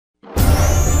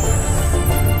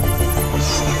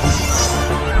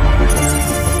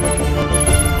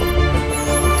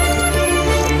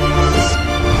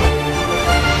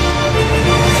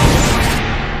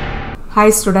Hi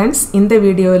students, in the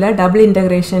video la double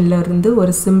integration la irundhu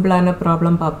oru simple ana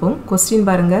problem paapom. Question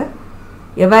parunga.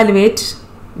 Evaluate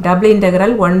double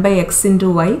integral 1 by x into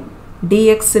y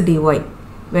dx dy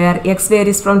where x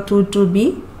varies from 2 to b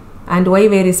and y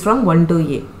varies from 1 to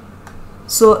a.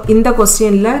 So in the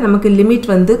question la namakku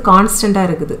limit vandu constant ah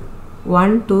irukudhu.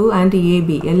 1 2 and ab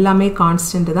ellame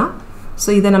constant da. So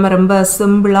idha nama romba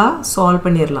simple ah solve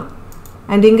panniralam.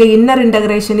 And inga inner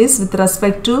integration is with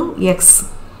respect to x.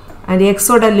 And x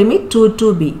oda limit 2 to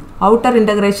b. Outer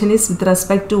integration is with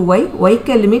respect to y. Y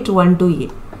ke limit 1 to a.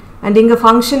 And inga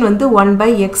function vandu 1 by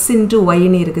x into y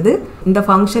nu irukudhu. Inda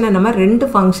function nama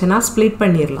rendu function split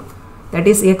panniralam. That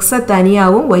is x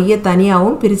thaniyavum y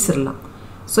thaniyavum pirichiralam.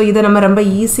 So idha nama romba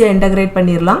easy integrate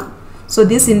panniralam. So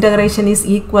this integration is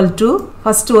equal to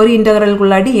first ஒரு integral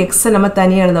குள்ளாடி x நம்ம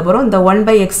தனியா எழுத போறோம். இந்த 1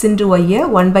 by x into y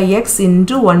 1 by x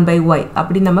into 1 by y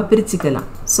அப்படி நம்ம பிரிச்சுக்கலாம்.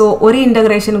 So ஒரு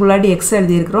integration குள்ளாடி x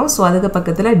எழுதி இருக்கிறோம். So அதுக்கு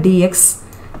பக்கத்துல dx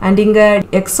and இங்க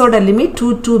x ஓட லிமிட்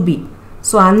 2 to b.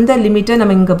 So அந்த லிமிட்டை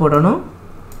நம்ம இங்க போடணும்.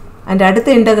 And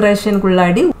அடுத்த integration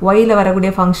குள்ளாடி y ல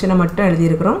வரக்கூடிய ஃபங்க்ஷனை மட்டும் எழுதி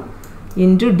இருக்கிறோம்.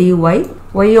 into dy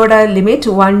y ஓட லிமிட்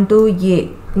 1 to a.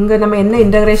 இங்க நம்ம என்ன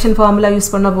integration formula யூஸ்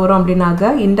பண்ண போறோம் அப்படினாக்க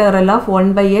integral of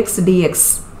 1 by x dx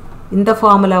இந்த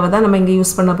ஃபார்முலாவை தான் நம்ம இங்க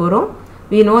யூஸ் பண்ண போறோம்.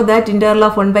 We know that integral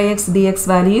of 1 by x dx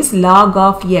value is log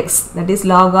of x, that is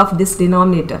log of this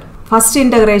denominator. First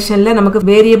integrationல நமக்கு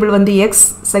variable வந்து x,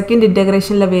 second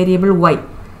integrationல variable y.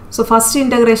 So first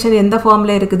integration எந்த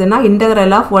ஃபார்முலா இருக்குதுன்னா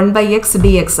integral of 1 by x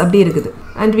dx அப்படி இருக்குது.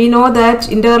 And we know that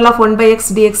integral of 1 by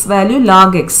x dx value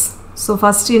log x. So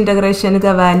first integration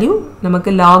க்கு value நமக்கு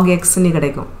log x னு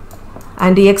கிடைக்கும்.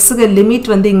 And x க்கு limit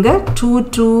வந்து இங்க 2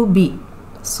 to b.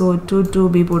 So 2 to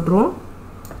b போட்டுருவோம்.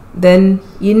 Then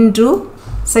into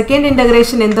second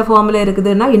integration எந்த ஃபார்முலா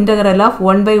இருக்குதுன்னா integral of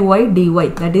 1 by y dy.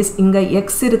 That is இங்க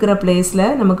x இருக்கிற பிளேஸ்ல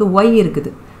நமக்கு y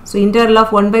இருக்குது. So integral of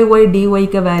 1 by y dy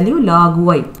க்கு value log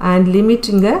y and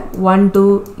limit இங்க 1 to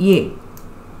a.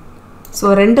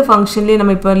 So ரெண்டு ஃபங்க்ஷன்லயே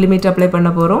நம்ம இப்ப லிமிட் அப்ளை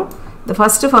பண்ண போறோம். The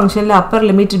first function la upper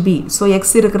limit b. So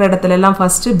x இருக்கிற இடத்துல எல்லாம்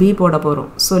first b போட போறோம்.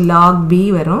 So log b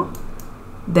வரும்.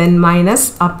 Then minus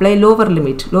apply lower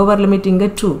limit. Lower limit இங்க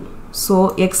 2. So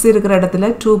x இருக்கிற இடத்துல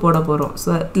 2 போட போறோம்.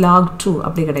 So log 2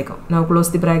 அப்படி கிடைக்கும். Now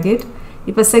close the bracket.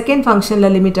 இப்போ second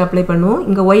functionல limit apply பண்ணுவோம்.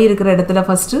 இங்க y இருக்கிற இடத்துல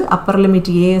first upper limit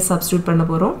a substitute பண்ண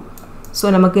போறோம்.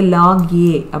 So நமக்கு log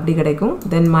a அப்படி கிடைக்கும்.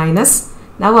 Then minus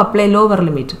now apply lower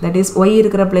limit. That is y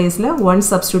இருக்கிற placeல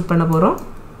 1 substitute பண்ண போறோம்.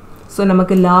 So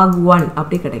நமக்கு log 1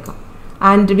 அப்படி கிடைக்கும்.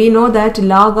 And we know that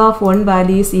log of 1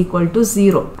 value is equal to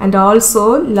 0. And also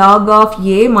log of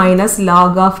a minus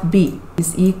log of b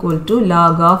is equal to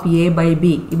log of a by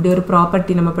b. இப்படி ஒரு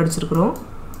property நம்ம படிச்சிருக்கிறோம்.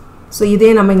 So இதே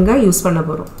நம்ம இங்க யூஸ் பண்ண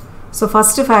போறோம். So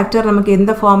first factor நமக்கு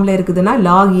எந்த ஃபார்ம்ல இருக்குதுன்னா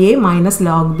log a minus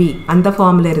log b அந்த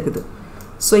ஃபார்ம்ல இருக்குது.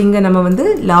 So இங்க நம்ம வந்து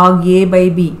log a by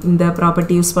b இந்த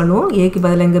ப்ராப்பர்ட்டி யூஸ் பண்ணுவோம். a க்கு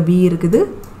பதிலா இங்க b இருக்குது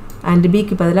and b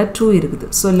க்கு பதிலா 2 இருக்குது.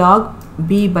 So log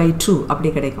b by 2 அப்படி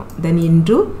கிடைக்கும். Then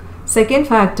into second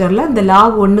factorல இந்த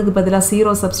log 1 க்கு பதிலா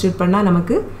 0 substitute பண்ணா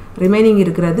நமக்கு remaining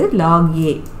இருக்கிறது log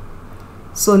a.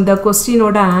 So இந்த question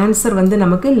ஓட answer வந்து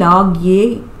நமக்கு log a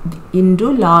into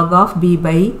log of b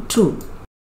by 2.